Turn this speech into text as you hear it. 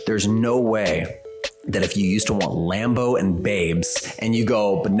There's no way that if you used to want Lambo and babes and you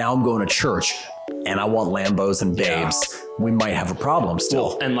go, but now I'm going to church and I want Lambos and babes, we might have a problem still.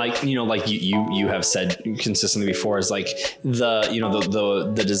 Well, and like, you know, like you have said consistently before, is like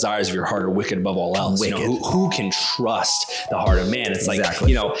the desires of your heart are wicked above all else. Wicked. You know, who can trust the heart of man? It's Exactly. like,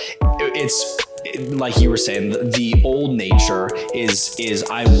 you know, it's like you were saying, the old nature is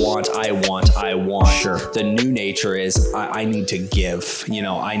I want. Sure. The new nature is I need to give. You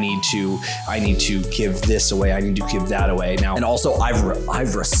know, I need to give this away. I need to give that away. Now, And also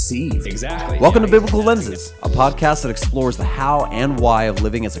I've received. exactly. Welcome to Biblical Lenses, a podcast that explores the how and why of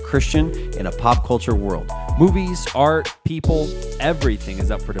living as a Christian in a pop culture world. Movies, art, people, everything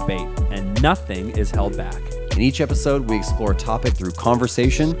is up for debate, and nothing is held back. In each episode, we explore a topic through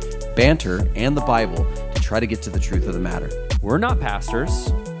conversation, banter, and the Bible to try to get to the truth of the matter. We're not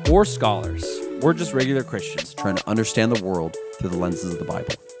pastors or scholars. We're just regular Christians. Trying to understand the world through the lenses of the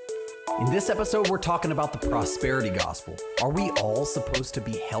Bible. In this episode, we're talking about the prosperity gospel. Are we all supposed to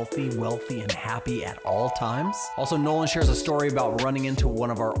be healthy, wealthy, and happy at all times? Also, Nolan shares a story about running into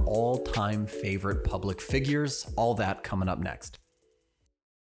one of our all-time favorite public figures. All that coming up next.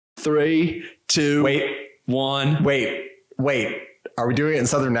 3, 2, Wait. 1. Wait. Are we doing it in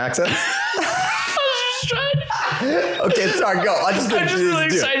Southern accents? Okay, sorry, go. I'm just really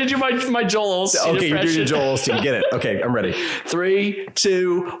excited to do my Joel Osteen Okay, you're doing your impression. Joel Osteen. Get it. Okay, I'm ready. 3,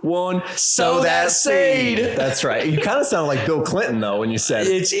 2, 1. Sow that seed. That's right. You kind of sound like Bill Clinton, though, when you said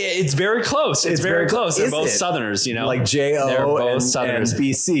It's very close. It's very close. They're Is both it? Southerners, you know. like They're J.O. both and Southerners.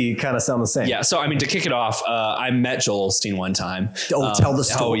 BC kind of sound the same. Yeah. So, I mean, to kick it off, I met Joel Osteen one time. Tell the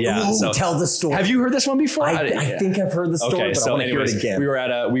story. Oh, yeah. Ooh, tell the story. Have you heard this one before? I think I've heard the story, Okay, but I so want to hear it anyways, again.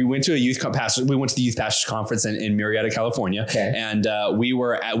 we went to a we went to the youth pastors conference in Murrieta, California. Okay. And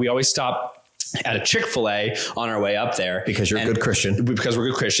we always stop at a Chick-fil-A on our way up there. Because you're a And good Christian. Because we're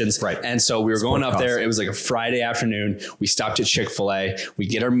good Christians. Right. And so we were going up cause. there. It was like a Friday afternoon. We stopped at Chick-fil-A. We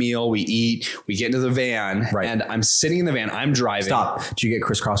get our meal. We eat. We get into the van. Right. And I'm sitting in the van. I'm driving. Stop. Did you get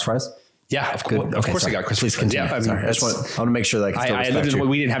crisscross fries? Yeah, of course I got Christmas. Please continue. Yeah, I mean, sorry. I want to make sure that I can still I respect lived you. in,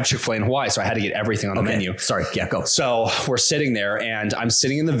 we didn't have Chick-fil-A in Hawaii, so I had to get everything on the menu. Sorry. Yeah, go. So we're sitting there, and I'm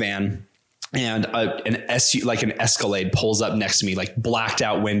sitting in the van, and an Escalade pulls up next to me, like blacked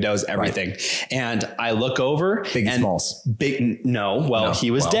out windows, everything. And I look over. Biggie Smalls. No,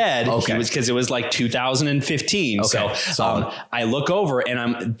 he was dead. Okay. He was, because it was like 2015. Okay, So I look over,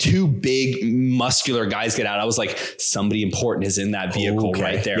 and two big muscular guys get out. I was like, somebody important is in that vehicle Okay.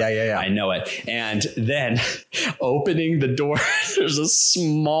 right there. Yeah. I know it. And then opening the door, there's a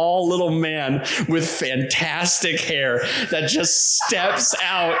small little man with fantastic hair that just steps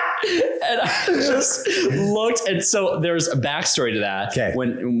out. And I just looked. And so there's a backstory to that. Okay.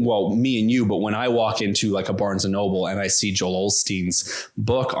 Me and you, but when I walk into like a Barnes and Noble and I see Joel Osteen's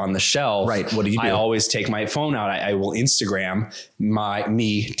book on the shelf, Right. What do you do? I always take my phone out. I will Instagram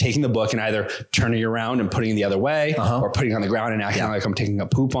me taking the book and either turning it around and putting it the other way, or putting it on the ground and acting like I'm taking a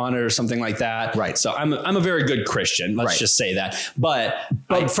poop on it or something like that. Right. So I'm a very good Christian. Let's just say that. But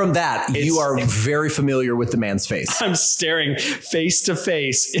from that, you are very familiar with the man's face. I'm staring face to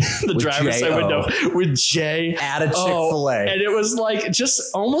face in the With driver's side J.O. window with Jay At a Chick-fil-A. and it was like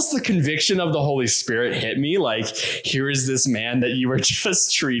just almost the conviction of the Holy Spirit hit me. Like, here is this man that you were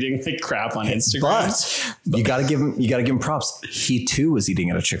just treating like crap on Instagram. But you gotta give him props. He too was eating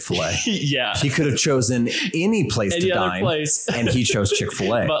at a Chick-fil-A. Yeah. He could have chosen any place Any to other dine, place. and he chose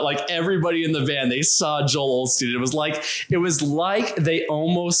Chick-fil-A. But like everybody in the van, they saw Joel Osteen. It was like they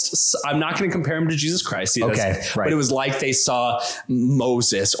almost, I'm not going to compare him to Jesus Christ. Okay, right. But it was like they saw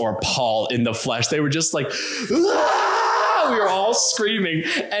Moses or Paul in the flesh. They were just like, "Ah!" We were all screaming,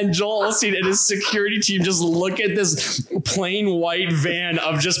 and Joel Osteen and his security team just look at this plain white van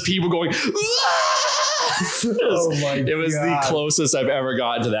of just people going, "Ah!" It was the closest I've ever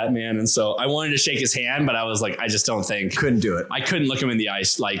gotten to that man. And so I wanted to shake his hand, but I was like, I just don't think Couldn't do it. I couldn't look him in the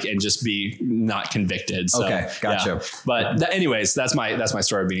eyes and just be not convicted. So, Okay, gotcha. yeah. But anyways, that's my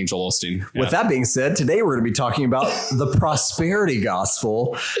story of being Joel Osteen. Yeah. With that being said, today we're going to be talking about the prosperity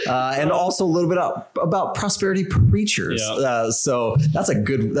gospel, and also a little bit about prosperity preachers. Yeah. So that's a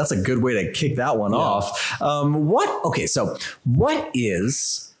good way to kick that one off. So what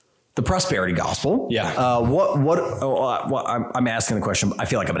is the prosperity gospel. Yeah. I'm asking the question. I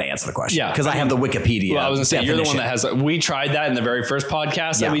feel like I'm going to answer the question. Yeah. Because I have the Wikipedia. Well, I was going to say, you're the one definition. that has, we tried that in the very first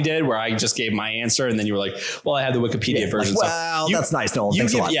podcast that we did, where I just gave my answer. And then you were like, well, I have the Wikipedia version. Like, well, so that's nice, Nolan.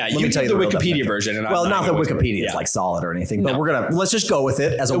 Thanks a lot. Yeah, Let you me give tell you the real Wikipedia definition. version. And Well, I'm not that going to Wikipedia is like solid or anything, but let's just go with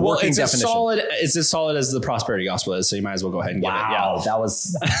it as a working it's definition. It's as solid as the prosperity gospel is. So you might as well go ahead and give it. Wow, that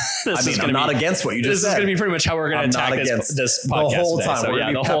was, I'm not against what you just said. This is said. going to be pretty much how we're going to attack this podcast the whole time. Today. So, we're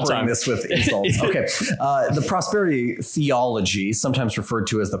going to be peppering this with insults. Okay. The prosperity theology, sometimes referred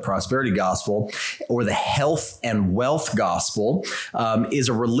to as the prosperity gospel or the health and wealth gospel, is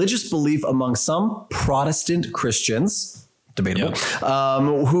a religious belief among some Protestant Christians, debatable,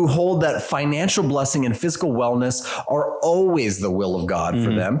 who hold that financial blessing and physical wellness are always the will of God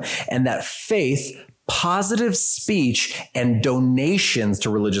for them, and that faith, positive speech, and donations to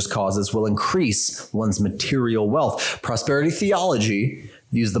religious causes will increase one's material wealth. Prosperity theology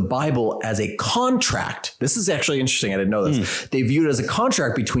views the Bible as a contract. This is actually interesting. I didn't know this. They view it as a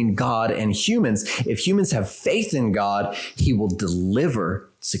contract between God and humans. If humans have faith in God, he will deliver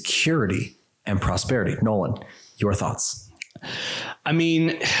security and prosperity. Nolan, your thoughts? I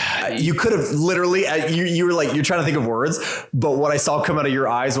mean, you could have literally, you were like, you're trying to think of words, but what I saw come out of your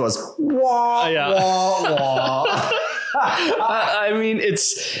eyes was, wah, wah, wah. I mean,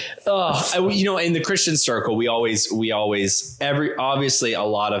 it's, in the Christian circle, obviously a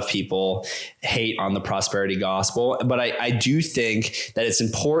lot of people hate on the prosperity gospel, but I do think that it's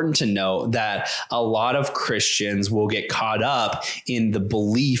important to note that a lot of Christians will get caught up in the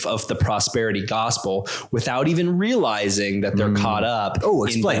belief of the prosperity gospel without even realizing that they're caught up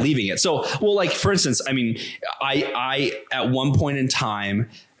in believing it. So, well, like for instance, I mean, I at one point in time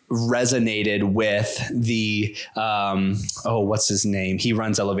resonated with the what's his name? He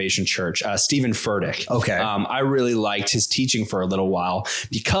runs Elevation Church, Stephen Furtick. Okay. I really liked his teaching for a little while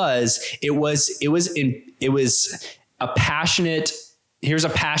because it was a passionate. Here's a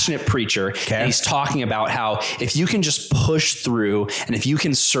passionate preacher, and he's talking about how if you can just push through and if you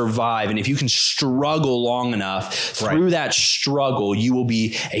can survive and if you can struggle long enough through that struggle, you will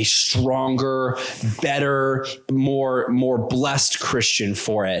be a stronger, better, more blessed Christian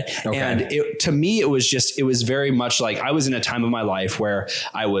for it. Okay. And to me, it was very much like I was in a time of my life where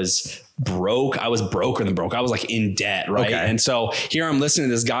I was broke. I was broker than broke. I was like in debt. Right. Okay. And so here I'm listening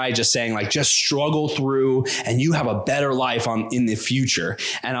to this guy just saying like, just struggle through and you have a better life in the future.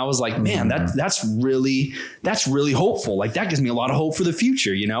 And I was like, man, that's really hopeful. Like that gives me a lot of hope for the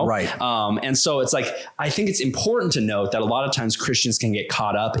future, you know? Right. And so it's like, I think it's important to note that a lot of times Christians can get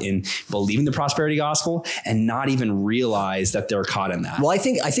caught up in believing the prosperity gospel and not even realize that they're caught in that. Well, I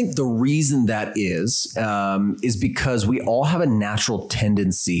think the reason that is because we all have a natural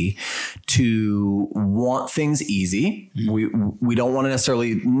tendency to want things easy. We don't want to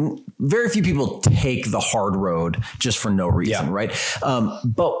necessarily, very few people take the hard road just for no reason, right?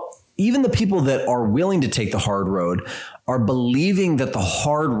 But even the people that are willing to take the hard road are believing that the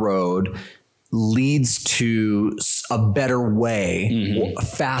hard road leads to a better way, a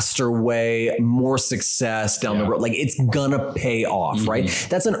faster way, more success down the road. Like it's gonna pay off, right?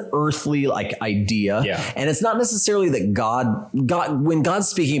 That's an earthly like idea. Yeah. And it's not necessarily that God, when God's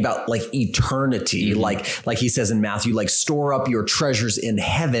speaking about like eternity, like he says in Matthew, like store up your treasures in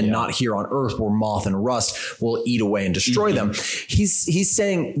heaven, not here on earth where moth and rust will eat away and destroy them. He's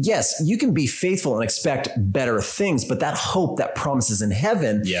saying, yes, you can be faithful and expect better things, but that hope, that promise is in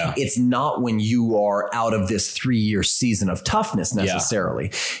heaven. It's not when you are out of this 3-year season of toughness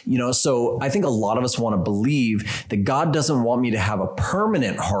necessarily, you know? So I think a lot of us want to believe that God doesn't want me to have a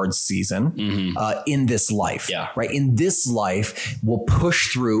permanent hard season in this life, right? In this life, we'll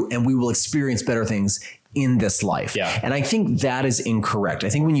push through and we will experience better things in this life. And I think that is incorrect. I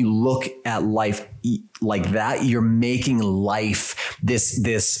think when you look at life like that, you're making life,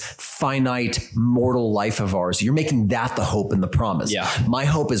 this finite mortal life of ours, you're making that the hope and the promise. My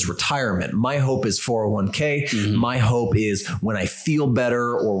hope is retirement. My hope is 401k. My hope is when I feel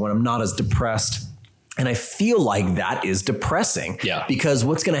better or when I'm not as depressed. And I feel like that is depressing because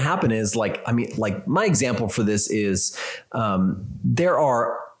what's going to happen is like my example for this is there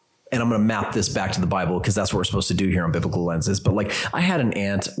are, and I'm going to map this back to the Bible because that's what we're supposed to do here on Biblical Lenses. But like I had an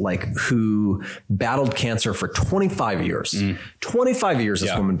aunt like who battled cancer for 25 years. 25 years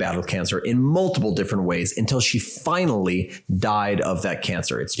this woman battled cancer in multiple different ways until she finally died of that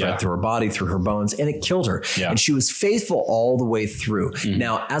cancer. It spread through her body, through her bones, and it killed her. And she was faithful all the way through.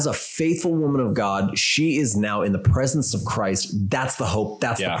 Now, as a faithful woman of God, she is now in the presence of Christ. That's the hope.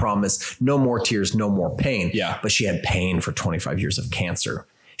 That's the promise. No more tears, no more pain. But she had pain for 25 years of cancer.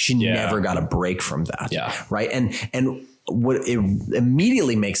 She never got a break from that. Right. And what it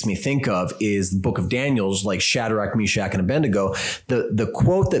immediately makes me think of is the book of Daniel's, like Shadrach, Meshach, and Abednego. The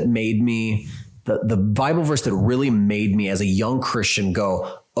quote that made me, the Bible verse that really made me as a young Christian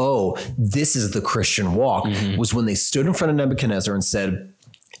go, oh, this is the Christian walk, was when they stood in front of Nebuchadnezzar and said,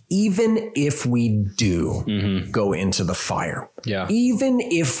 even if we do go into the fire, even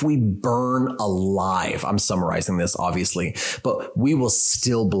if we burn alive, I'm summarizing this obviously, but we will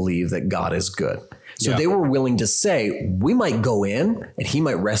still believe that God is good. So they were willing to say, we might go in and he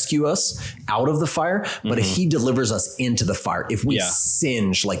might rescue us out of the fire, but if he delivers us into the fire, if we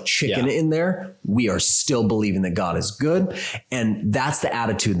singe like chicken in there, we are still believing that God is good. And that's the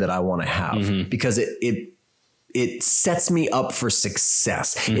attitude that I want to have, because it sets me up for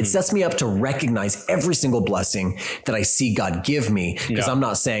success. It sets me up to recognize every single blessing that I see God give me, because I'm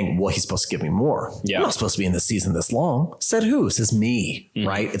not saying, well, he's supposed to give me more. I'm not supposed to be in this season this long. Said who? Says me,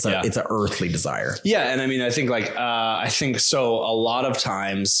 right? It's it's an earthly desire. Yeah. And I mean, I think I think so a lot of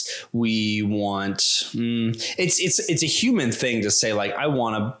times we want, it's a human thing to say, like, I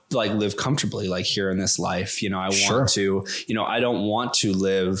want to like live comfortably, like here in this life, I want to, I don't want to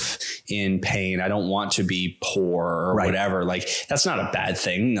live in pain. I don't want to be poor or whatever. Like, that's not a bad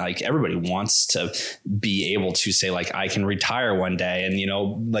thing. Like, everybody wants to be able to say, like, I can retire one day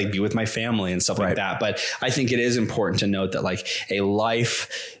and, like, be with my family and stuff like that. But I think it is important to note that, like, a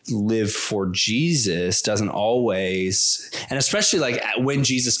life lived for Jesus doesn't always, and especially like when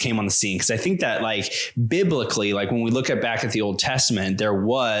Jesus came on the scene, because I think that, like, biblically, like when we look back at the Old Testament, there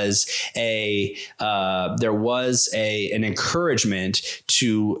was an encouragement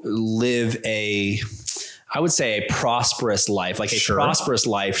to live I would say a prosperous life, like a prosperous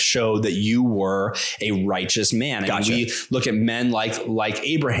life showed that you were a righteous man. I mean, we look at men like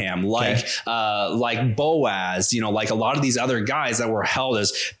Abraham, like Boaz, like a lot of these other guys that were held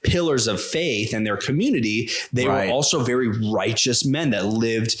as pillars of faith in their community. They were also very righteous men that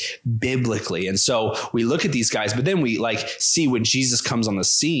lived biblically. And so we look at these guys, but then we see when Jesus comes on the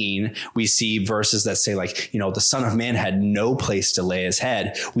scene, we see verses that say, like, the Son of Man had no place to lay his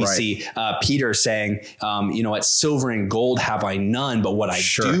head. We see Peter saying, at silver and gold have I none, but what I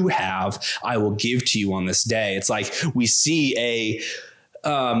do have, I will give to you on this day. It's like we see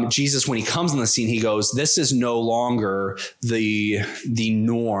Jesus, when he comes on the scene, he goes, this is no longer the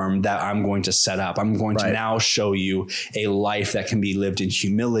norm that I'm going to set up. I'm going to now show you a life that can be lived in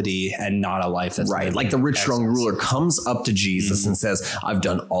humility and not a life that's like the rich young ruler comes up to Jesus and says, I've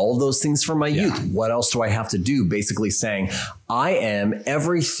done all those things for my youth. What else do I have to do? Basically saying, I am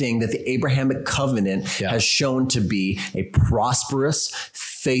everything that the Abrahamic covenant has shown to be a prosperous,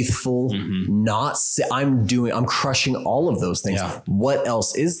 faithful, I'm crushing all of those things. What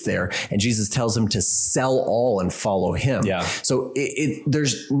else is there? And Jesus tells him to sell all and follow him. So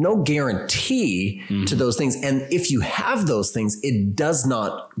there's no guarantee to those things. And if you have those things, it does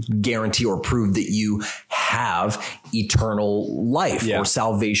not guarantee or prove that you have eternal life or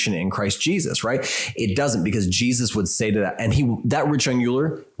salvation in Christ Jesus, right? It doesn't, because Jesus would say to that, and that rich young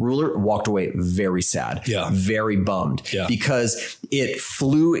ruler walked away very sad, very bummed, because it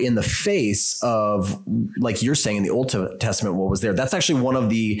flew in the face of, like you're saying in the Old Testament, what was there. That's actually one of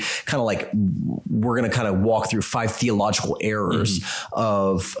the kind of like, we're going to kind of walk through 5 theological errors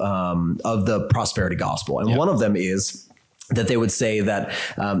of the prosperity gospel. And one of them is that they would say that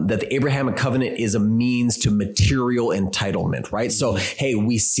the Abrahamic covenant is a means to material entitlement, right? So, hey,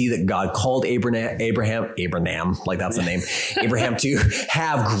 we see that God called Abraham, like that's the name, Abraham, to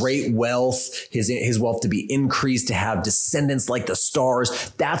have great wealth, his wealth to be increased, to have descendants like the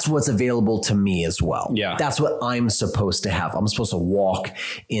stars. That's what's available to me as well. That's what I'm supposed to have. I'm supposed to walk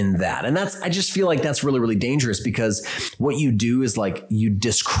in that. And I just feel like that's really, really dangerous, because what you do is like you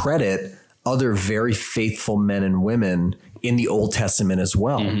discredit other very faithful men and women in the Old Testament as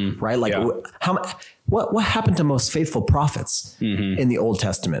well, right? Like what happened to most faithful prophets in the Old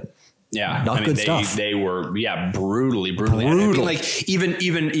Testament? Not good stuff. They were, brutally. I mean, like even,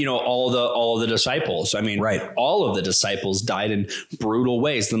 all of the disciples, I mean, all of the disciples died in brutal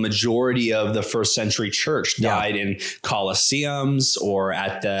ways. The majority of the first century church died in colosseums or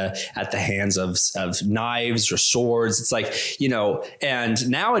at the hands of knives or swords. It's like, and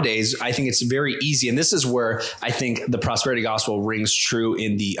nowadays I think it's very easy. And this is where I think the prosperity gospel rings true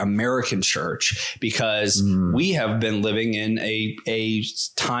in the American church, because we have been living in a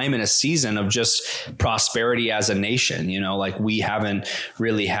time and a season of just prosperity as a nation. Like we haven't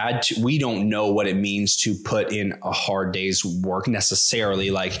really we don't know what it means to put in a hard day's work necessarily,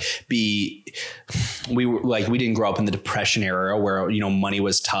 like we didn't grow up in the Depression era where, you know, money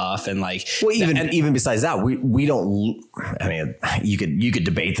was tough and like, well, even besides that, we don't, I mean, you could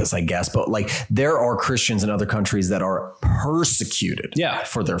debate this, I guess, but like there are Christians in other countries that are persecuted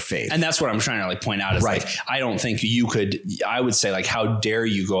for their faith. And that's what I'm trying to like point out is like, I don't think I would say like, how dare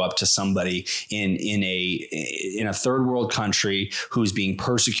you go up to somebody in a third world country who's being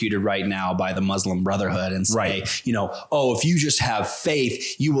persecuted right now by the Muslim Brotherhood and say, you know, oh, if you just have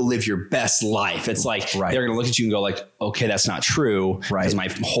faith, you will live your best life. It's like, they're going to look at you and go like, okay, that's not true. Because my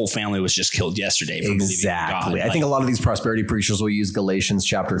whole family was just killed yesterday. For exactly. God. I think a lot of these prosperity preachers will use Galatians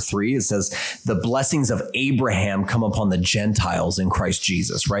chapter 3. It says the blessings of Abraham come upon the Gentiles in Christ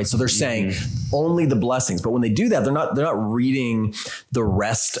Jesus. Right. So they're saying only the blessings, but when they do that, they're not reading the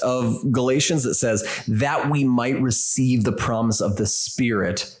rest of Galatians that says that we might receive the promise of the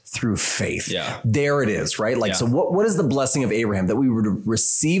Spirit through faith. Yeah. There it is, right? Like, so what is the blessing of Abraham? That we would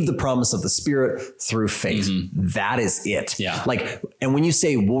receive the promise of the Spirit through faith. That is it. Yeah. Like, and when you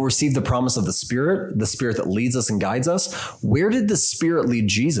say we'll receive the promise of the Spirit that leads us and guides us, where did the Spirit lead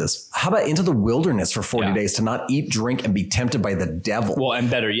Jesus? How about into the wilderness for 40 days to not eat, drink, and be tempted by the devil? Well, and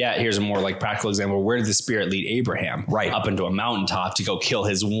better yet, here's a more like practical example. Where did the Spirit lead Abraham? Right. Up into a mountaintop to go kill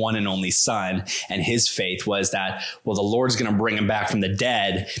his one and only son. And his faith was that, well, the Lord's going to bring him back from the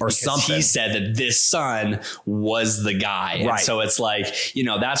dead. Or something. He said that this son was the guy. Right. And so it's like, you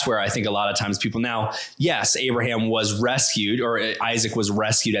know, that's where I think a lot of times people now, yes, Abraham was rescued or Isaac was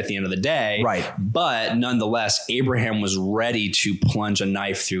rescued at the end of the day. Right. But nonetheless, Abraham was ready to plunge a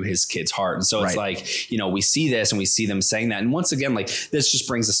knife through his kid's heart. And so it's like, you know, we see this and we see them saying that. And once again, like this just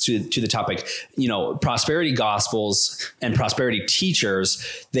brings us to the topic, you know, prosperity gospels and prosperity teachers,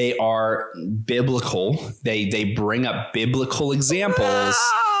 they are biblical. They bring up biblical examples.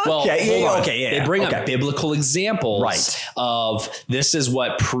 Well, they bring up biblical examples of this is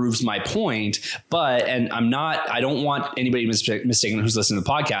what proves my point. But, and I don't want anybody mistaken who's listening to the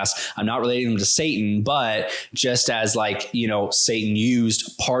podcast. I'm not relating them to Satan, but just as like, you know, Satan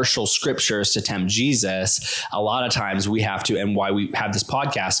used partial scriptures to tempt Jesus. A lot of times we have to, and why we have this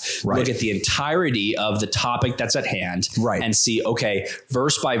podcast, look at the entirety of the topic that's at hand and see, okay,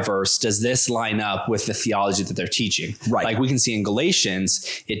 verse by verse, does this line up with the theology that they're teaching? Like we can see in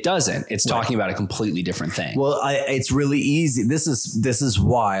Galatians, it doesn't. It's talking about a completely different thing. Well, it's really easy. This is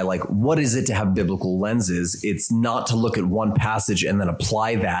why, like, what is it to have biblical lenses? It's not to look at one passage and then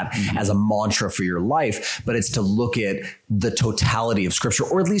apply that as a mantra for your life, but it's to look at the totality of scripture,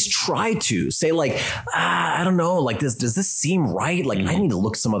 or at least try to say like, I don't know, like does this seem right? Like I need to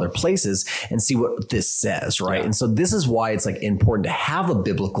look some other places and see what this says. Right. And so this is why it's like important to have a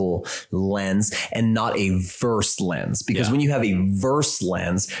biblical lens and not a verse lens, because when you have a verse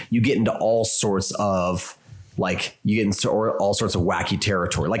lens, you get into all sorts of all sorts of wacky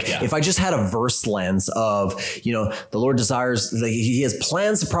territory. Like if I just had a verse lens of, you know, the Lord desires, like, he has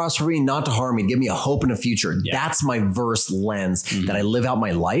plans to prosper me, not to harm me, give me a hope and a future. That's my verse lens that I live out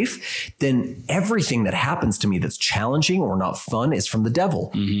my life. Then everything that happens to me that's challenging or not fun is from the devil.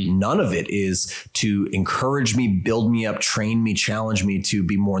 None of it is to encourage me, build me up, train me, challenge me to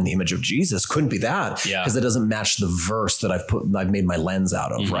be more in the image of Jesus. Couldn't be that because it doesn't match the verse that I've made my lens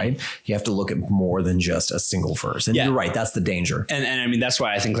out of. Right. You have to look at more than just a single verse. And you're right. That's the danger. And I mean, that's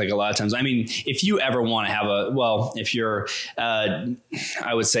why I think like a lot of times, I mean, if you ever want to have if you're,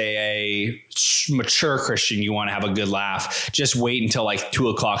 I would say a mature Christian, you want to have a good laugh, just wait until like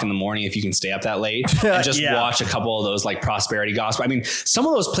 2:00 in the morning. If you can stay up that late and just watch a couple of those like prosperity gospel. I mean, some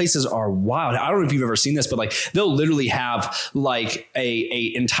of those places are wild. I don't know if you've ever seen this, but like they'll literally have like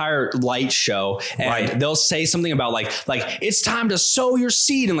a entire light show and they'll say something about like it's time to sow your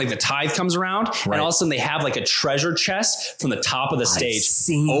seed. And like the tithe comes around and all of a sudden they have like a treasure chest from the top of the stage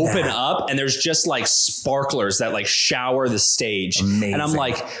open up, and there's just like sparklers that like shower the stage. Amazing. And I'm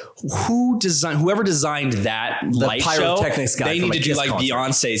like, whoever designed that the light show, they need to do like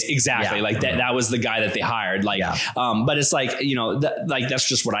Beyonce's like that was the guy that they hired. Like, but it's like, you know, that's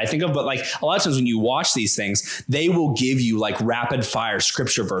just what I think of. But like a lot of times when you watch these things, they will give you like rapid fire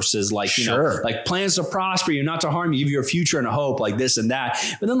scripture verses, like, you know, like plans to prosper you, not to harm you, give you a future and a hope, like this and that.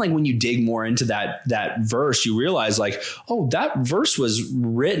 But then like when you dig more into that verse, you realize like, oh, that verse was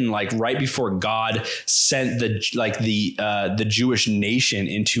written like right before God sent the Jewish nation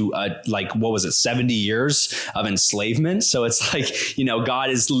into like, what was it, 70 years of enslavement. So it's like, you know, God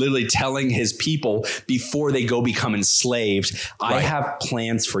is literally telling his people before they go become enslaved, I have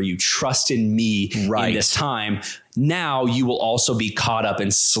plans for you. Trust in me in this time. now you will also be caught up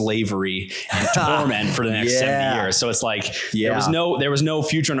in slavery and torment for the next 70 years. So it's like there was no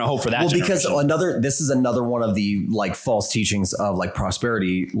future, no hope for that. Well, because this is another one of the like false teachings of like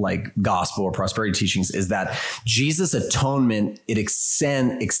prosperity, like gospel or prosperity teachings, is that Jesus' atonement, it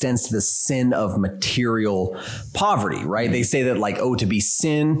extends to the sin of material poverty, right? They say that like, to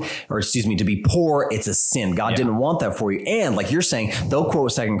be poor, it's a sin. God didn't want that for you. And like you're saying, they'll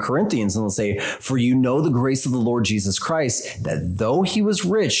quote 2 Corinthians and they'll say, for you know the grace of the Lord Jesus Christ, that though he was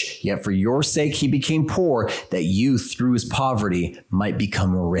rich, yet for your sake he became poor, that you through his poverty might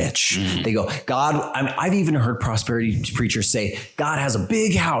become rich. They go, God, I've even heard prosperity preachers say, God has a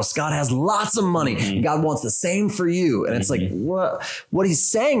big house, God has lots of money, and God wants the same for you. And it's like, what he's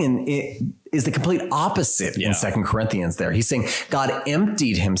saying is the complete opposite in 2 Corinthians there. He's saying God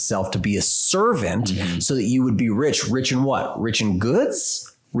emptied himself to be a servant so that you would be rich. Rich in what? Rich in goods?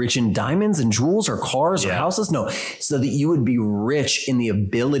 Rich in diamonds and jewels or cars or houses? No, so that you would be rich in the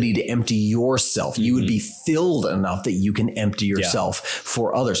ability to empty yourself. You would be filled enough that you can empty yourself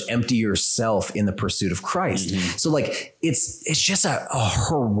for others, empty yourself in the pursuit of Christ. So like, it's just a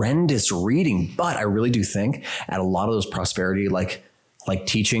horrendous reading, but I really do think at a lot of those prosperity, like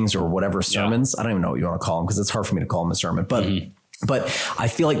teachings or whatever sermons, I don't even know what you want to call them because it's hard for me to call them a sermon, but I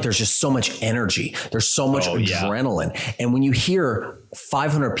feel like there's just so much energy. There's so much adrenaline. And when you hear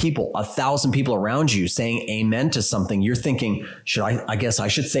 500 people, 1,000 people around you saying amen to something, you're thinking, I guess I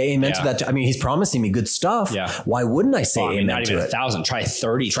should say amen to that. I mean, he's promising me good stuff. Why wouldn't I say amen not to even it? 1,000, try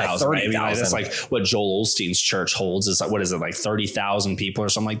 30,000. Right? I mean, that's like what Joel Osteen's church holds. Is like, what is it, like 30,000 people or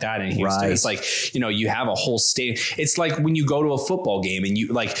something like that in Houston? It's like, you have a whole stadium. It's like when you go to a football game and you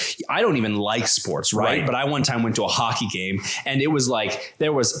like, I don't even like sports, right? But I one time went to a hockey game and it was like,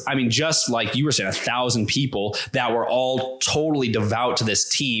 just like you were saying, 1,000 people that were all totally devout to this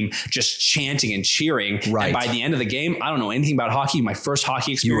team, just chanting and cheering. Right. And by the end of the game, I don't know anything about hockey. My first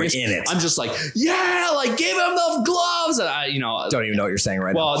hockey experience, you were in it. I'm just like, like give him the gloves. And I, don't even know what you're saying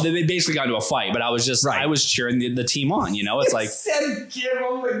right now. Well, they basically got into a fight, but I was just, I was cheering the team on, it's like, said, give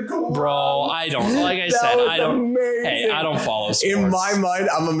him the gloves. Bro, I don't, like I said, I don't, amazing. I don't follow sports. In my mind,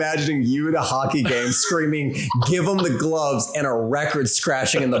 I'm imagining you at a hockey game screaming, give him the gloves, and a record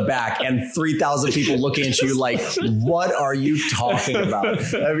scratching in the back and 3,000 people looking at you like, what are you talking about?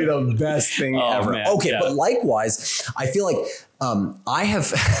 That'd be the best thing ever. Man, but likewise, I feel like I have,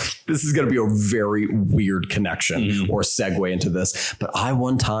 this is going to be a very weird connection or segue into this, but I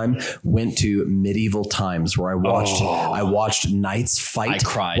one time went to medieval times where I watched knights fight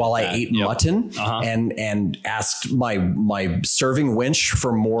while I ate mutton and asked my serving wench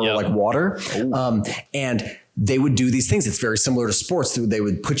for more like water. And they would do these things. It's very similar to sports. They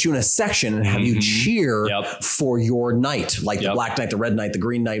would put you in a section and have you cheer for your knight, like the black knight, the red knight, the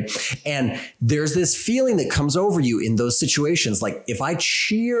green knight. And there's this feeling that comes over you in those situations. Like if I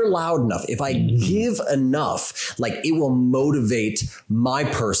cheer loud enough, if I give enough, like it will motivate my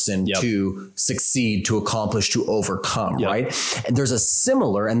person to succeed, to accomplish, to overcome. Right. And there's a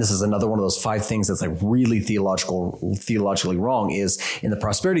similar, and this is another one of those 5 things that's like really theologically wrong, is in the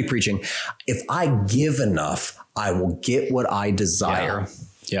prosperity preaching. If I give enough, I will get what I desire.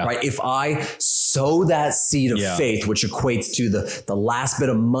 Right. If I sow that seed of faith, which equates to the last bit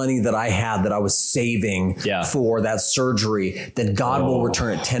of money that I had that I was saving for that surgery, then God will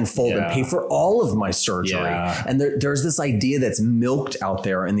return it tenfold and pay for all of my surgery. And there's this idea that's milked out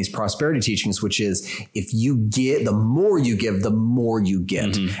there in these prosperity teachings, which is if you get, the more you give, the more you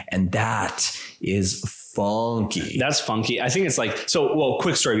get. And that is funky. That's funky. I think it's like,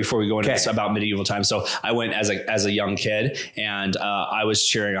 quick story before we go into this about medieval times. So I went as a young kid and I was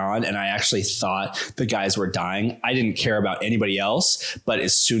cheering on and I actually thought the guys were dying. I didn't care about anybody else, but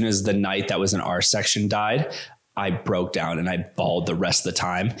as soon as the knight that was in our section died, I broke down and I bawled the rest of the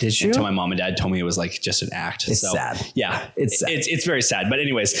time. Did you? Until my mom and dad told me it was like just an act. It's sad. Yeah. It's sad. It's very sad. But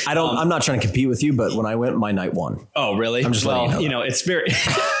anyways, I'm not trying to compete with you, but when I went, my knight won. Oh, really? I'm just letting you know it's very,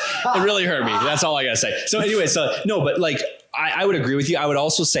 it really hurt me. That's all I gotta say. So anyway, but like, I would agree with you. I would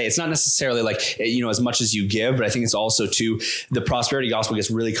also say it's not necessarily like, as much as you give, but I think it's also the prosperity gospel gets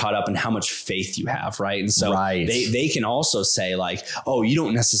really caught up in how much faith you have. Right. And so they can also say like, oh, you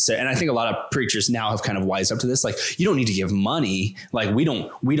don't necessarily, and I think a lot of preachers now have kind of wised up to this. Like, you don't need to give money. Like we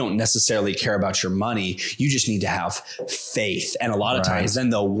don't necessarily care about your money. You just need to have faith. And a lot of times then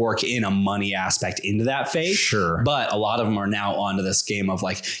they'll work in a money aspect into that faith. Sure. But a lot of them are now onto this game of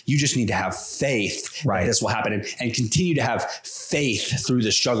like, you just need to have faith that this will happen and continue to have have faith through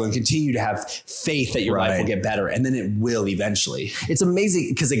the struggle and continue to have faith that your life will get better. And then it will eventually. It's amazing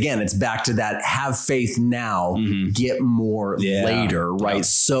because, again, it's back to that have faith now, get more later, right? Yeah.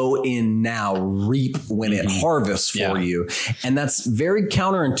 Sow in now, reap when it harvests for you. And that's very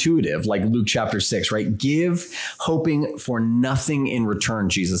counterintuitive, like Luke chapter 6, right? Give hoping for nothing in return,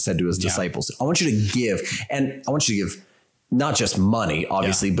 Jesus said to his disciples. I want you to give, and I want you to give not just money,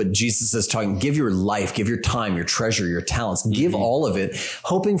 obviously, but Jesus is talking, give your life, give your time, your treasure, your talents, give all of it,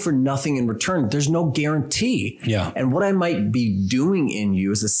 hoping for nothing in return. There's no guarantee. Yeah. And what I might be doing in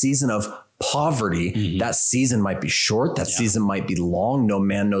you is a season of poverty. That season might be short. That season might be long. No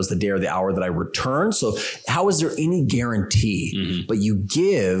man knows the day or the hour that I return. So how is there any guarantee? But you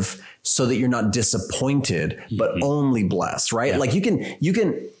give so that you're not disappointed, but only blessed, right? Like you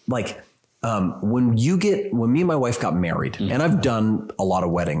can like, when me and my wife got married, and I've done a lot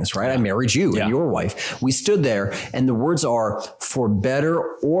of weddings, right? I married you and your wife. We stood there and the words are for better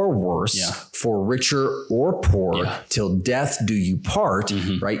or worse, for richer or poor, till death do you part,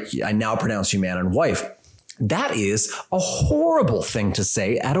 right? I now pronounce you man and wife. That is a horrible thing to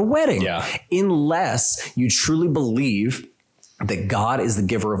say at a wedding, unless you truly believe that God is the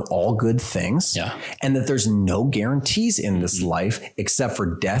giver of all good things, and that there's no guarantees in this life except for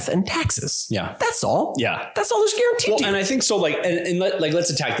death and taxes. That's all. That's all there's guaranteed. Well, and I think so. Let's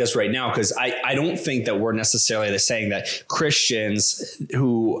attack this right now, because I don't think that we're necessarily saying that Christians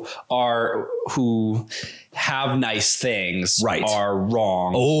who have nice things are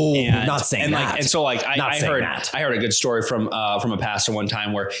wrong. Not saying that. And so I heard a good story from a pastor one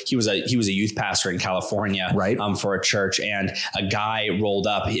time where he was a youth pastor in California, for a church, and a guy rolled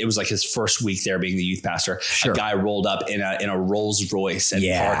up. It was like his first week there being the youth pastor. A guy rolled up in a Rolls Royce and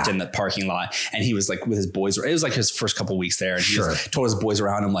parked in the parking lot, and he was like with his boys. It was like his first couple of weeks there, and he told his boys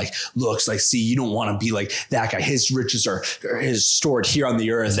around him like, "Looks like, see, you don't want to be like that guy. His riches are stored here on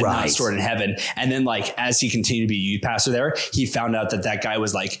the earth and not stored in heaven." And then as he continued to be a youth pastor there, he found out that guy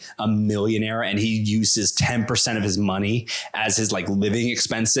was like a millionaire, and he uses 10% of his money as his like living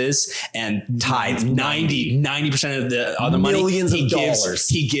expenses, and tithe 90% of the other money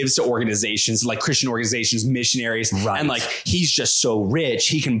he gives to organizations like Christian organizations, missionaries, and like he's just so rich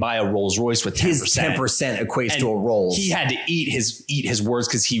he can buy a Rolls Royce with 10%. His 10% equates to a Rolls. He had to eat his words,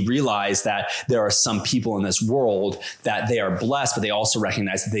 because he realized that there are some people in this world that they are blessed, but they also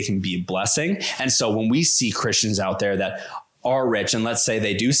recognize that they can be a blessing. And so when we see Christians out there that are rich, and let's say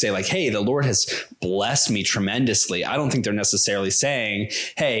they do say like, hey, the Lord has blessed me tremendously, I don't think they're necessarily saying,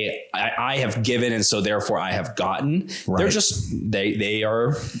 hey, I have given and so therefore I have gotten. They're just, they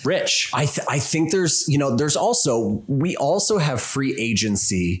are rich. I think we also have free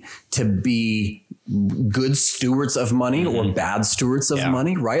agency to be good stewards of money or bad stewards of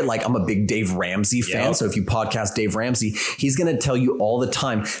money, right? Like I'm a big Dave Ramsey fan. So if you podcast Dave Ramsey, he's going to tell you all the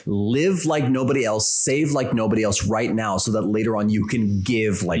time, live like nobody else, save like nobody else right now, so that later on you can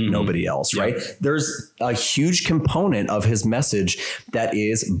give like nobody else, right? There's a huge component of his message that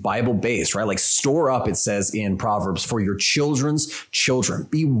is Bible based, right? Like store up, it says in Proverbs, for your children's children,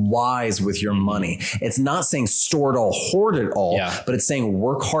 be wise with your money. It's not saying store it all, hoard it all, but it's saying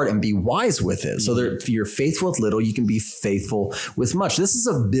work hard and be wise with it. So if you're faithful with little, you can be faithful with much. This is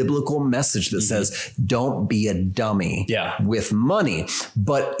a biblical message that says, don't be a dummy with money.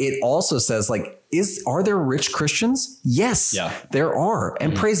 But it also says like, are there rich Christians? Yes, there are.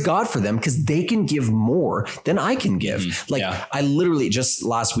 And praise God for them, because they can give more than I can give. I literally just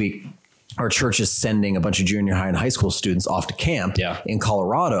last week, our church is sending a bunch of junior high and high school students off to camp in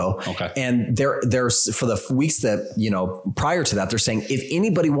Colorado. And there's for the weeks that, prior to that, they're saying, if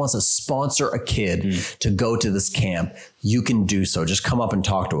anybody wants to sponsor a kid to go to this camp, you can do so. Just come up and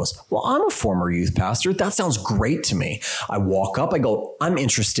talk to us. Well, I'm a former youth pastor. That sounds great to me. I walk up, I go, I'm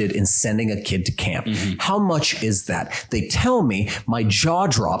interested in sending a kid to camp. How much is that? They tell me, my jaw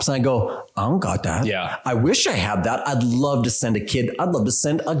drops, and I go, I don't got that. I wish I had that. I'd love to send a kid. I'd love to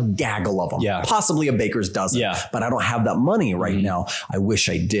send a gaggle of them, possibly a baker's dozen, but I don't have that money right now. I wish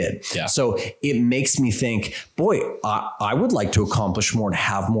I did. So it makes me think, boy, I would like to accomplish more and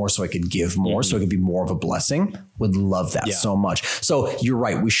have more so I could give more, so it could be more of a blessing. Would love that so much. So you're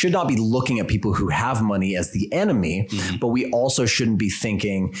right. We should not be looking at people who have money as the enemy, but we also shouldn't be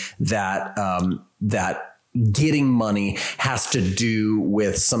thinking that, that getting money has to do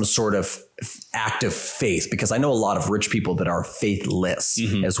with some sort of act of faith, because I know a lot of rich people that are faithless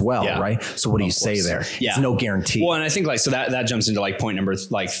as well, right? So what do you say there? There's no guarantee. Well, and I think so that jumps into like point number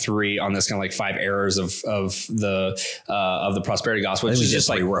 3 on this kind of like 5 errors of the prosperity gospel. Which is just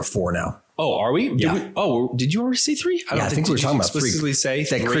like we're at 4 now. Oh, are we? Yeah. Did you already say 3? I think we were talking about 3. Explicitly say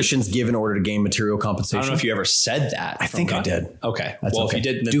that 3? Christians give in order to gain material compensation. I don't know if you ever said that. I think I did. Okay. That's well, okay. if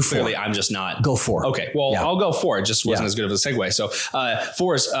you did, then Do clearly 4. I'm just not. Go 4. Okay. Well, Yeah. I'll go 4. It just wasn't Yeah. as good of a segue. So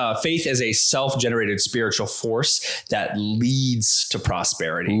 4 is faith is a self-generated spiritual force that leads to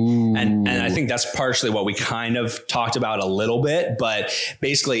prosperity. And I think that's partially what we kind of talked about a little bit, but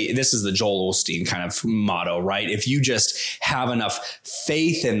basically this is the Joel Osteen kind of motto, right? If you just have enough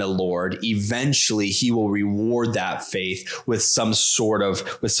faith in the Lord, eventually he will reward that faith with some sort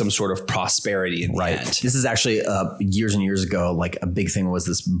of prosperity in the end. This is actually years and years ago, like a big thing was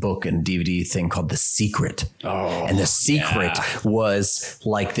this book and DVD thing called The Secret. And The Secret was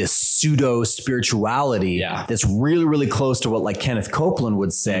like this pseudo spirituality that's really, really close to what like Kenneth Copeland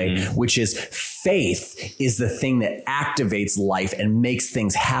would say, which is faith is the thing that activates life and makes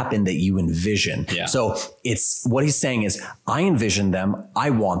things happen that you envision. So it's what he's saying is I envision them. I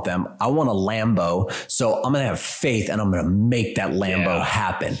want them. I want a Lambo. So I'm going to have faith and I'm going to make that Lambo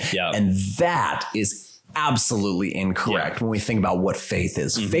happen. And that is absolutely incorrect when we think about what faith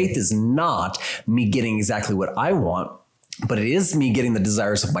is. Faith is not me getting exactly what I want, but it is me getting the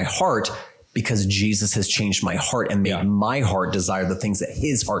desires of my heart because Jesus has changed my heart and made my heart desire the things that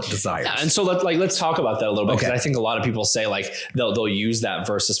his heart desires. And so let's talk about that a little bit, because I think a lot of people say like they'll use that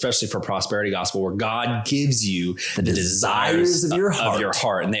verse, especially for prosperity gospel, where God gives you the desires of your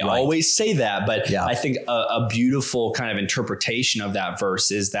heart. And they always say that. But I think a beautiful kind of interpretation of that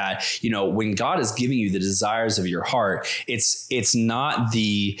verse is that, you know, when God is giving you the desires of your heart, it's not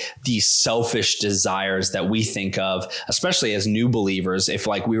the selfish desires that we think of, especially as new believers. If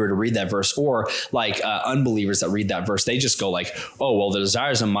like we were to read that verse, or like unbelievers that read that verse, they just go like, oh, well, the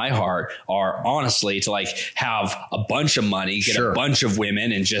desires of my heart are honestly to like have a bunch of money, get a bunch of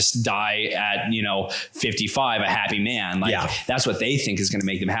women and just die at, 55, a happy man. Like that's what they think is going to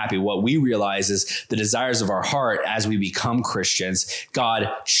make them happy. What we realize is the desires of our heart as we become Christians, God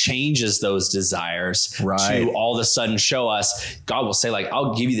changes those desires to all of a sudden show us. God will say like,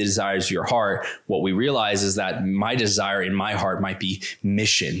 I'll give you the desires of your heart. What we realize is that my desire in my heart might be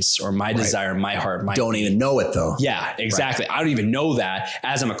missions, or my desire in my heart might don't even know it though. Yeah, exactly. I don't even know that.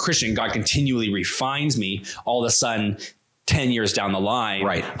 As I'm a Christian, God continually refines me. All of a sudden, 10 years down the line,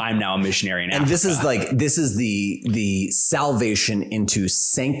 I'm now a missionary in Africa. And this is the salvation into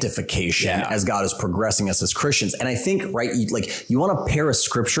sanctification as God is progressing us as Christians. And I think, you want to pair a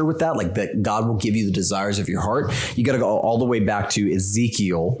scripture with that, like that God will give you the desires of your heart. You got to go all the way back to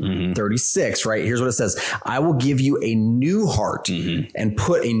Ezekiel 36, right? Here's what it says. I will give you a new heart and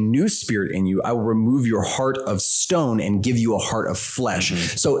put a new spirit in you. I will remove your heart of stone and give you a heart of flesh.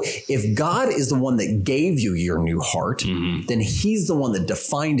 So if God is the one that gave you your new heart, then he's the one that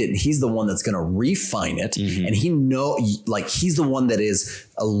defined it. And he's the one that's going to refine it. And he's the one that is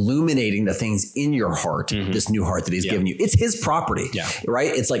illuminating the things in your heart, this new heart that he's given you. It's his property, right?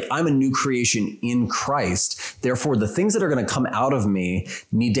 It's like I'm a new creation in Christ. Therefore, the things that are going to come out of me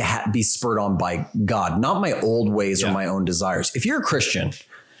need to be spurred on by God, not my old ways or my own desires. If you're a Christian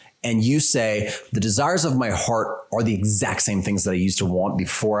and you say the desires of my heart are the exact same things that I used to want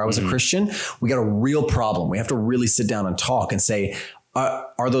before I was a Christian, we got a real problem. We have to really sit down and talk and say,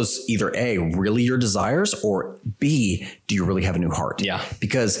 are those either A, really your desires, or B, do you really have a new heart?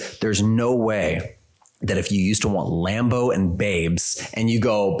 Because there's no way that if you used to want Lambo and babes and you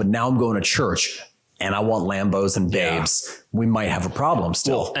go, but now I'm going to church and I want Lambos and babes, we might have a problem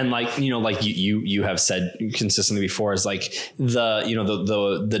still. Well, and you have said consistently before, is like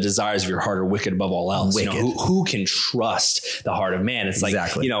the desires of your heart are wicked above all else. Who can trust the heart of man? It's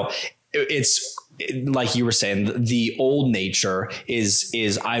it's like you were saying, the old nature is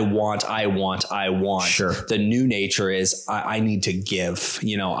I want. Sure. The new nature is I need to give.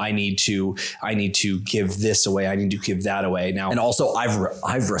 I need to give this away. I need to give that away. Now, and also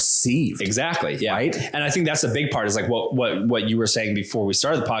I've received. Exactly. Yeah. Right. And I think that's the big part. Is like what you were saying before we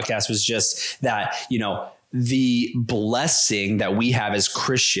started the podcast was just that the blessing that we have as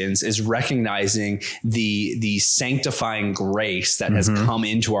Christians is recognizing the sanctifying grace that has come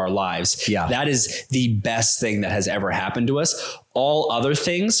into our lives. That is the best thing that has ever happened to us. All other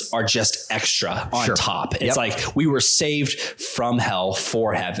things are just extra on top. It's like we were saved from hell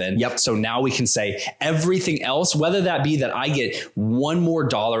for heaven. So now we can say everything else, whether that be that I get $1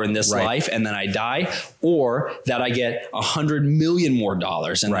 more in this life and then I die, or that I get 100 million more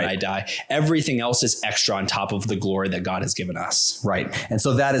dollars and then I die. Everything else is extra on top of the glory that God has given us. Right. And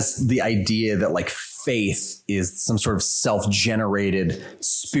so that is the idea that like faith is some sort of self-generated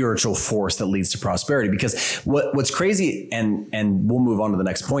spiritual force that leads to prosperity. Because what's crazy, and we'll move on to the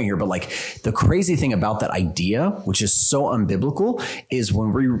next point here, but like the crazy thing about that idea, which is so unbiblical, is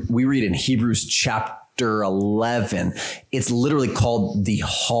when we read in Hebrews chapter 11, it's literally called the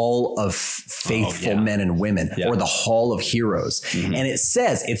Hall of Faithful Men and Women, or the Hall of Heroes. And it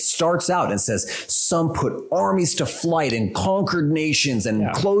starts out and says, some put armies to flight and conquered nations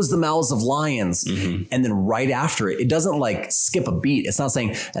and closed the mouths of lions. And then right after it doesn't like skip a beat. It's not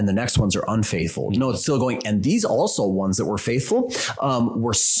saying, and the next ones are unfaithful. No, it's still going. And these also ones that were faithful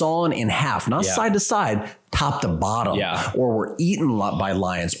were sawn in half, not side to side, top to bottom, or were eaten by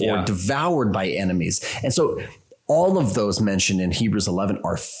lions or devoured by enemies. And so all of those mentioned in Hebrews 11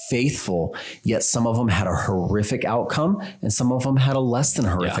 are faithful, yet some of them had a horrific outcome and some of them had a less than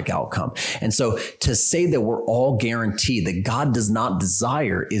horrific outcome. And so to say that we're all guaranteed that God does not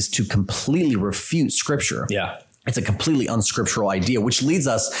desire is to completely refute Scripture. It's a completely unscriptural idea, which leads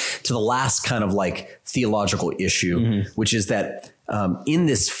us to the last kind of like theological issue, which is that in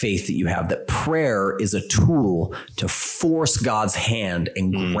this faith that you have, that prayer is a tool to force God's hand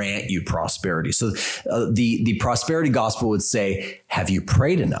and grant you prosperity. So the prosperity gospel would say, have you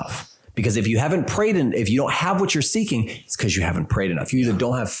prayed enough? Because if you haven't prayed and if you don't have what you're seeking, it's because you haven't prayed enough. You either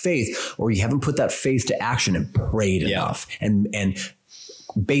don't have faith or you haven't put that faith to action and prayed enough and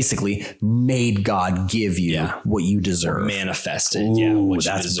basically made God give you what you deserve. Manifested. What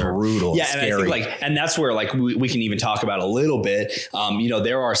that's you deserve. Brutal. Yeah. Scary. And I think and that's where we can even talk about a little bit.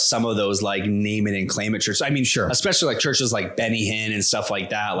 There are some of those like name it and claim it churches. I mean, especially like churches like Benny Hinn and stuff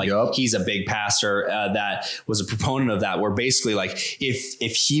like that. Like he's a big pastor that was a proponent of that, where basically like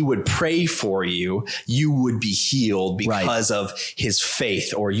if he would pray for you, you would be healed because of his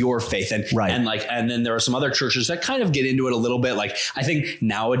faith or your faith. And then there are some other churches that kind of get into it a little bit. Like I think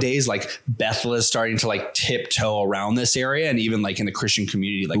nowadays, like Bethel is starting to like tiptoe around this area. And even like in the Christian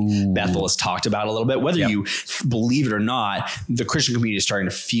community, like Bethel is talked about a little bit, whether you believe it or not, the Christian community is starting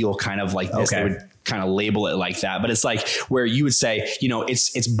to feel kind of like this. They would kind of label it like that. But it's like where you would say,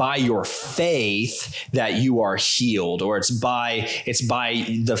 it's by your faith that you are healed, or it's by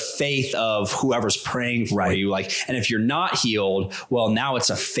the faith of whoever's praying for you. Like, and if you're not healed, well, now it's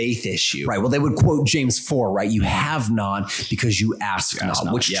a faith issue. Right. Well, they would quote James 4, right? You have not because you ask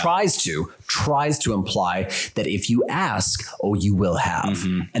not, which tries to imply that if you ask, you will have.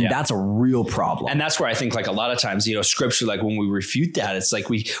 And that's a real problem. And that's where I think like a lot of times, Scripture, like when we refute that, it's like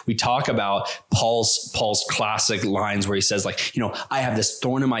we talk about Paul's classic lines where he says like, I have this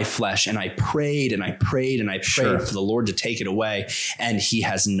thorn in my flesh and I prayed and I prayed and I prayed for the Lord to take it away, and he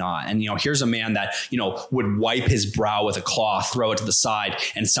has not. And, here's a man that, would wipe his brow with a cloth, throw it to the side,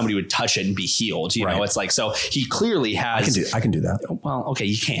 and somebody would touch it and be healed. It's like, so he clearly has. I can do that. Well, okay,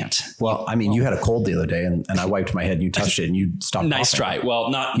 you can't. Well, I mean, you had a cold the other day and I wiped my head and you touched it and you stopped. Nice try.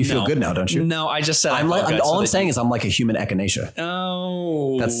 Well, you feel good now, don't you? No, I just said, I'm saying is I'm like a human echinacea.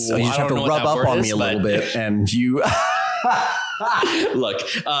 Oh, you just have to rub up on me a little bit and you. Look,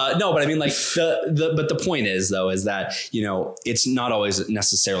 no, but I mean, like but the point is though, is that, it's not always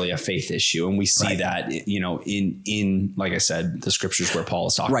necessarily a faith issue. And we see that, in, like I said, the scriptures where Paul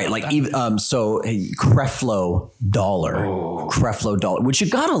is talking about like that. Even, Creflo Dollar, which you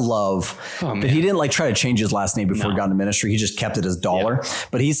gotta love, but he didn't like try to change his last name before he got into ministry. He just kept it as Dollar.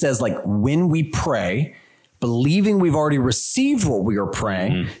 But he says like, when we pray, believing we've already received what we are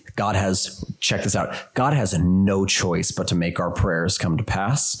praying, God has, check this out, God has no choice but to make our prayers come to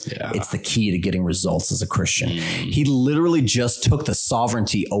pass. It's the key to getting results as a Christian. He literally just took the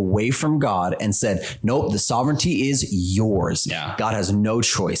sovereignty away from God and said, nope, the sovereignty is yours. God has no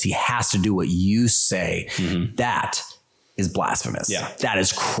choice. He has to do what you say. That is blasphemous. That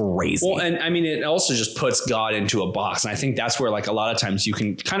is crazy. Well, and I mean, it also just puts God into a box. And I think that's where like a lot of times you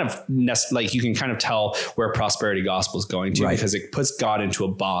can kind of tell where prosperity gospel is going to, because it puts God into a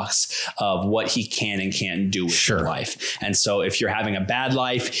box of what he can and can't do with your life. And so if you're having a bad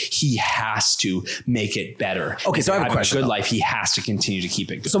life, he has to make it better. Okay. So I have a question. A good life, he has to continue to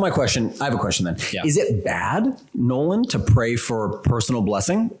keep it good. So I have a question then. Is it bad, Nolan, to pray for personal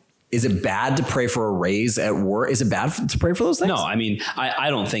blessing? Is it bad to pray for a raise at work? Is it bad to pray for those things? No, I mean, I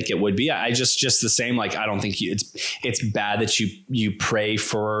don't think it would be. I just the same. Like, I don't think it's bad that you pray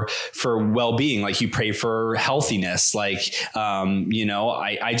for well-being. Like you pray for healthiness. Like,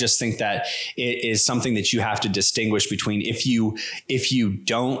 I just think that it is something that you have to distinguish between. If you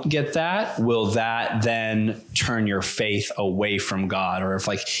don't get that, will that then turn your faith away from God? Or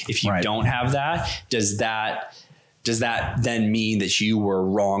if you don't have that, does that does that then mean that you were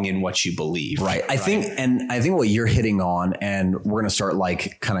wrong in what you believe? Right. I think what you're hitting on, and we're going to start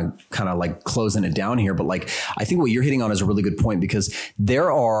like kind of like closing it down here. But like, I think what you're hitting on is a really good point, because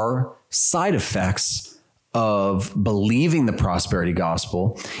there are side effects of believing the prosperity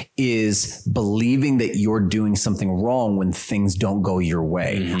gospel is believing that you're doing something wrong when things don't go your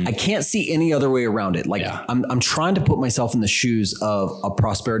way. I can't see any other way around it. Like I'm trying to put myself in the shoes of a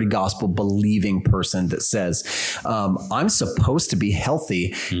prosperity gospel believing person that says, I'm supposed to be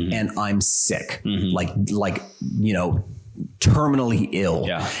healthy and I'm sick, like, terminally ill.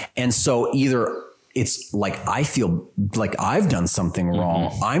 Yeah. And so either it's like, I feel like I've done something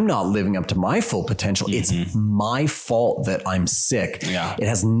wrong. I'm not living up to my full potential. It's my fault that I'm sick. Yeah. It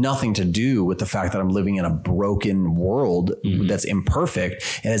has nothing to do with the fact that I'm living in a broken world that's imperfect.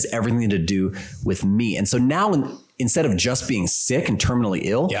 It has everything to do with me. And so now instead of just being sick and terminally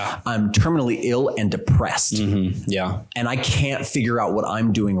ill, I'm terminally ill and depressed. Yeah. And I can't figure out what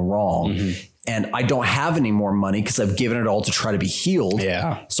I'm doing wrong. And I don't have any more money because I've given it all to try to be healed.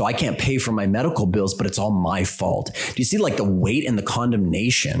 Yeah. So I can't pay for my medical bills, but it's all my fault. Do you see like the weight and the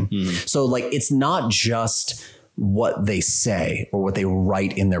condemnation? So like, it's not just what they say or what they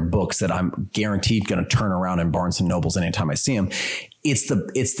write in their books that I'm guaranteed going to turn around in Barnes and Nobles anytime I see them. It's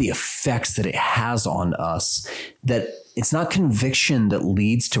the effects that it has on us, that it's not conviction that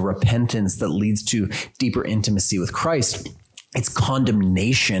leads to repentance, that leads to deeper intimacy with Christ. It's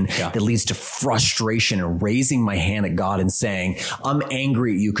condemnation that leads to frustration and raising my hand at God and saying, I'm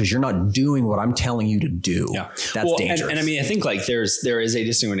angry at you because you're not doing what I'm telling you to do. Yeah. That's dangerous. And I mean, I think like there is a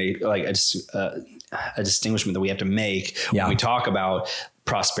distinguishment, like a distinguishment that we have to make when we talk about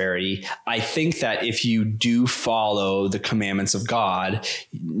prosperity. I think that if you do follow the commandments of God,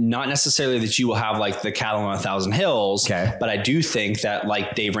 not necessarily that you will have like the cattle on 1,000 hills, but I do think that,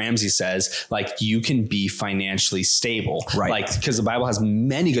 like Dave Ramsey says, like you can be financially stable, right? Like, because the Bible has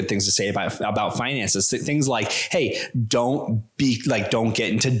many good things to say about finances. Things like, hey, don't get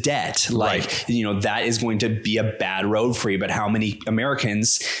into debt. Like, that is going to be a bad road for you. But how many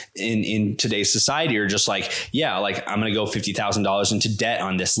Americans in today's society are just like, like I'm going to go $50,000 into debt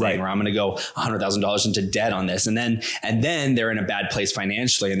on this thing, or I'm going to go $100,000 into debt on this. And then they're in a bad place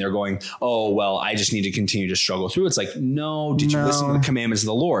financially and they're going, oh, well, I just need to continue to struggle through. It's like, no, did you listen to the commandments of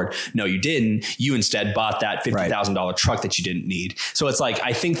the Lord? No, you didn't. You instead bought that $50,000 truck that you didn't need. So it's like,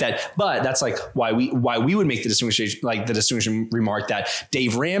 I think that, but that's like why we would make the distinguishing remark that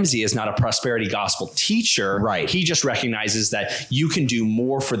Dave Ramsey is not a prosperity gospel teacher. Right. He just recognizes that you can do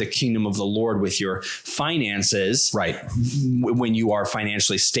more for the kingdom of the Lord with your finances. Right. When you are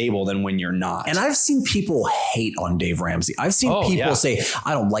financially stable than when you're not. And I've seen people hate on Dave Ramsey. I've seen people say,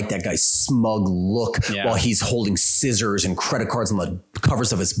 I don't like that guy's smug look while he's holding scissors and credit cards on the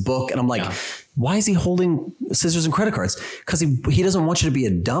covers of his book. And I'm like, why is he holding scissors and credit cards? Because he doesn't want you to be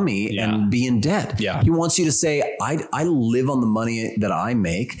a dummy and be in debt. Yeah. He wants you to say, I live on the money that I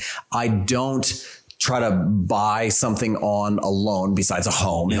make. I don't try to buy something on a loan besides a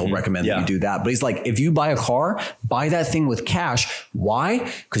home. He'll recommend that you do that. But he's like, if you buy a car, buy that thing with cash.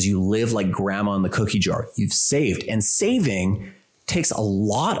 Why? Because you live like grandma in the cookie jar. You've saved, and saving takes a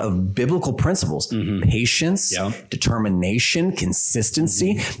lot of biblical principles, patience, determination,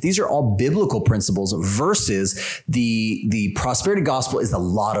 consistency. These are all biblical principles versus the prosperity gospel is the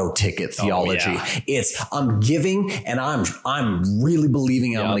lotto ticket theology. It's I'm giving and I'm really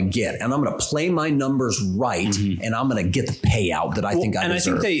believing I'm going to get, and I'm going to play my numbers right and I'm going to get the payout that I think I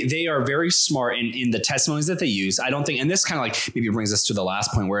deserve. I think they are very smart in the testimonies that they use. I don't think, and this kind of like maybe brings us to the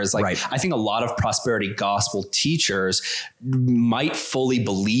last point, whereas like I think a lot of prosperity gospel teachers might fully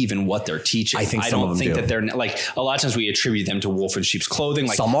believe in what they're teaching. I think I don't think that they're like, a lot of times we attribute them to wolf in sheep's clothing.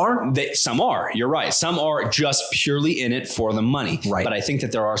 Like some are, you're right. Some are just purely in it for the money. Right. But I think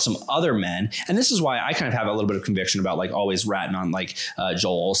that there are some other men, and this is why I kind of have a little bit of conviction about like always ratting on like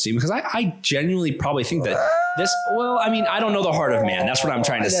Joel Osteen, because I genuinely probably think that this, well, I mean, I don't know the heart of man. That's what I'm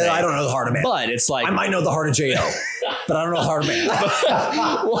trying to say. I don't know the heart of man. But it's like, I might know the heart of J.O., but I don't know the heart of man.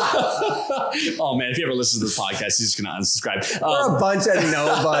 Oh man, if he ever listens to the podcast, he's just going to unsubscribe. We're a bunch of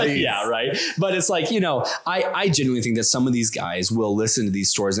nobodies. Yeah, right. But it's like, I genuinely think that some of these guys will listen to these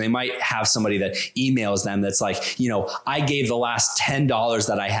stories, and they might have somebody that emails them that's like, I gave the last $10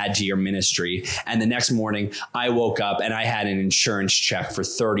 that I had to your ministry, and the next morning I woke up and I had an insurance check for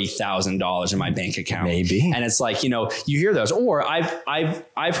 $30,000 in my bank account. Maybe. And it's like, you hear those. Or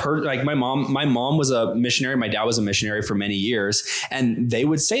I've heard, like my mom was a missionary, my dad was a missionary for many years. And they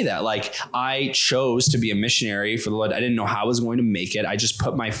would say that, like, I chose to be a missionary for the Lord. I didn't know how I was going to make it. I just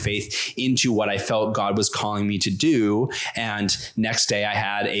put my faith into what I felt God was calling me to do. And next day I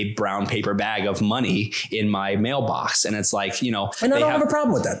had a brown paper bag of money in my mailbox. And it's like, you know, and I don't have a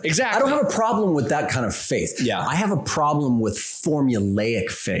problem with that. Exactly. I don't have a problem with that kind of faith. Yeah. I have a problem with formulaic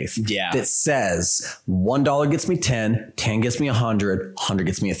faith that says $1 gets me 10, 10 gets me 100, 100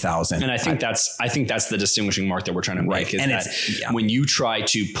 gets me 1,000. And I think that's the distinguishing mark that we're trying to make, is and that when you try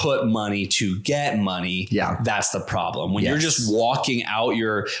to put money to get money, that's the problem. When you're just walking out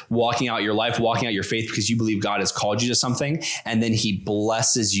your life, walking out your faith because you believe God has called you to something, and then he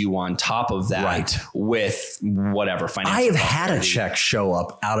blesses you on top of that with whatever financial. I have had a check show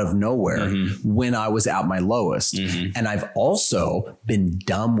up out of nowhere when I was at my lowest. And I've also been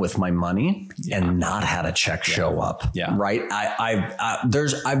dumb with my money and not had a check show up. Right.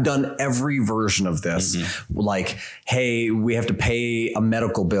 I've done every version of this. Like, hey, we have to pay a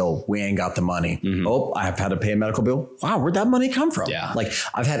medical bill. We ain't got the money. Oh, I've had to pay a medical bill. Wow. Where'd that money come from? Like,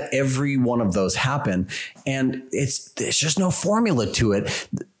 I've had every one of those happen, and there's just no formula to it.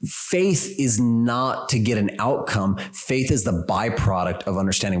 Faith is not to get an outcome. Faith is the byproduct of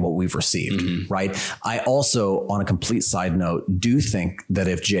understanding what we've received, right? I also, on a complete side note, do think that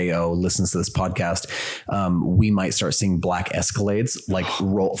if J.O. listens to this podcast, we might start seeing black Escalades, like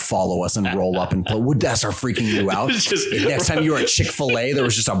follow us and roll up and would that start freaking you out? If next time you were at Chick-fil-A, there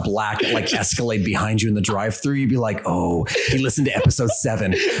was just a black like Escalade behind you in the drive-thru, you'd be like, oh, he listened to episode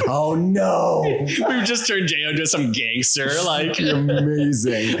 7. Oh no. We've just turned J.O. into some gangster. Like,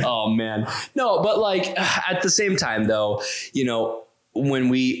 amazing. Oh man. No, but like at the same time though, you know, when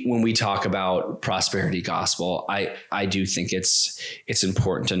we talk about prosperity gospel, I do think it's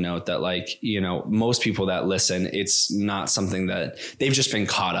important to note that, like, you know, most people that listen, it's not something that they've just been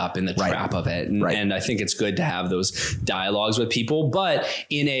caught up in the trap of it. And I think it's good to have those dialogues with people, but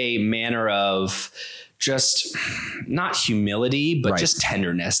in a manner of just not humility, but just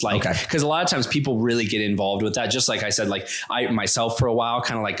tenderness. Like, because a lot of times people really get involved with that. Just like I said, like I myself for a while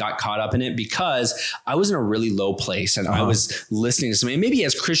kind of like got caught up in it because I was in a really low place and I was listening to something. And maybe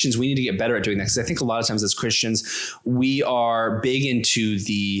as Christians, we need to get better at doing that. Because I think a lot of times as Christians, we are big into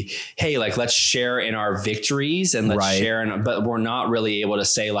the, hey, like, let's share in our victories and let's share in, but we're not really able to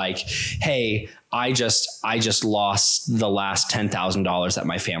say like, hey, I just lost the last $10,000 that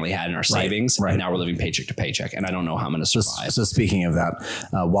my family had in our savings. And now we're living paycheck to paycheck and I don't know how I'm going to survive. So speaking of that,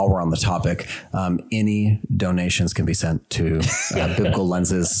 while we're on the topic, any donations can be sent to Biblical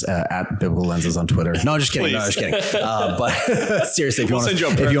Lenses at Biblical Lenses on Twitter. No, I'm just kidding. But seriously, if you want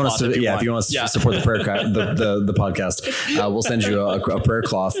to support the prayer, the podcast, we'll send you a prayer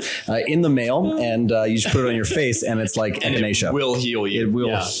cloth in the mail, and you just put it on your face, and it's like echinacea. It will heal you. It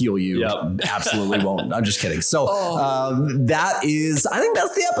will heal you. Yep. Absolutely won't. I'm just kidding. So I think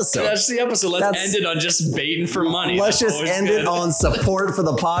that's the episode. That's the episode. Let's end it on just baiting for money. Let's just end it on support for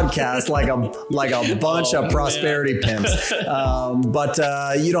the podcast, like a bunch of prosperity pimps. But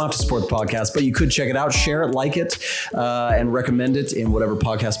you don't have to support the podcast, but you could check it out, share it, like it, and recommend it in whatever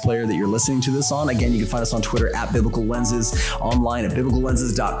podcast player that you're listening to this on. Again, you can find us on Twitter at Biblical Lenses, online at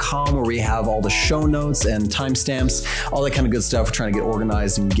biblicallenses.com, where we have all the show notes and timestamps, all that kind of good stuff. We're trying to get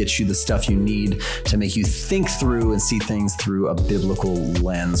organized and get you the stuff you need to make you think through and see things through a biblical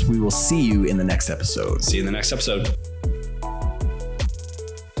lens. We will see you in the next episode. See you in the next episode.